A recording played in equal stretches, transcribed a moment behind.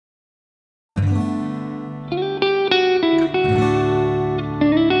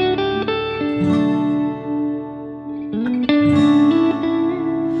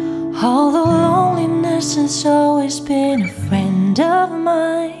has always been a friend of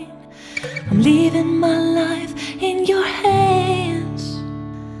mine. I'm leaving my life in your hands.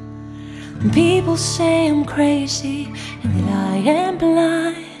 When people say I'm crazy and that I am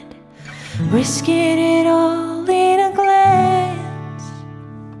blind, risking it all in a glance.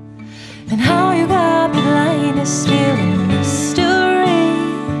 And how you got me blind is still a mystery.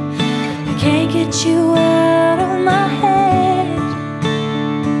 I can't get you out of my head.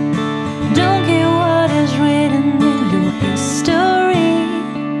 Don't care what is written in your history,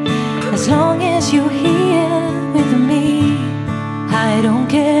 as long as you're here with me. I don't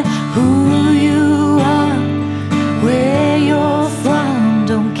care who you are, where you're from,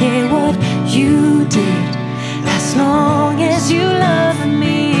 don't care what you did, as long as you love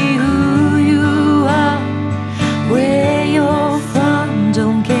me. Who you are, where you're from,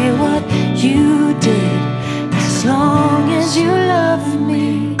 don't care what you did, as long as you love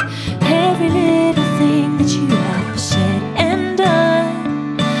me. Every little thing that you have said and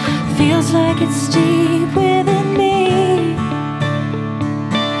done feels like it's deep within me.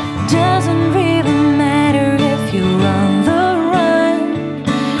 Doesn't really matter if you're on the run,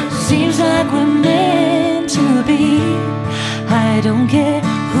 seems like we're meant to be. I don't care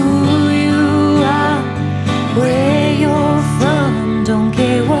who you are, where you're from, don't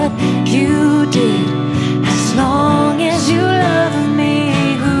care what you did, as long as you love me.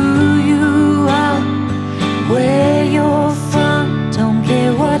 Who you are, where you're from, don't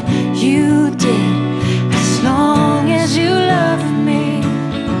care what you did, as long as you love me.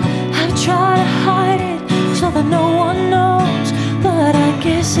 I've tried to hide it so that no one knows, but I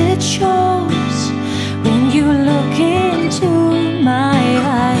guess it shows when you look into my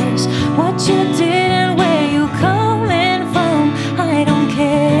eyes. What you did and where you coming from, I don't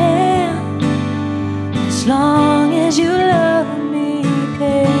care, as long as you love me,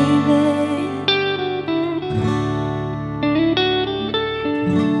 baby.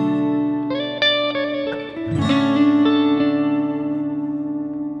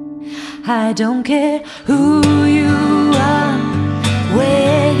 I don't care who you are,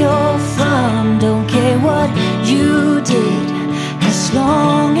 where you're from, don't care what you did, as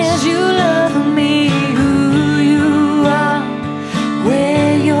long as you love me. Who you are,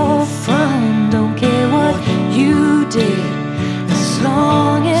 where you're from, don't care what you did, as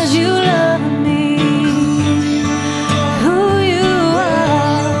long as you love me. Who you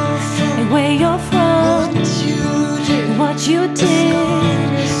are, and where you're from, and what you did,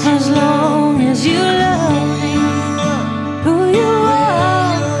 as long as you love me. Who you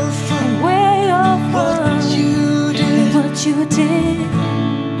are, and where you're from, and what you did,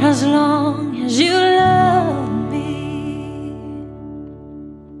 as long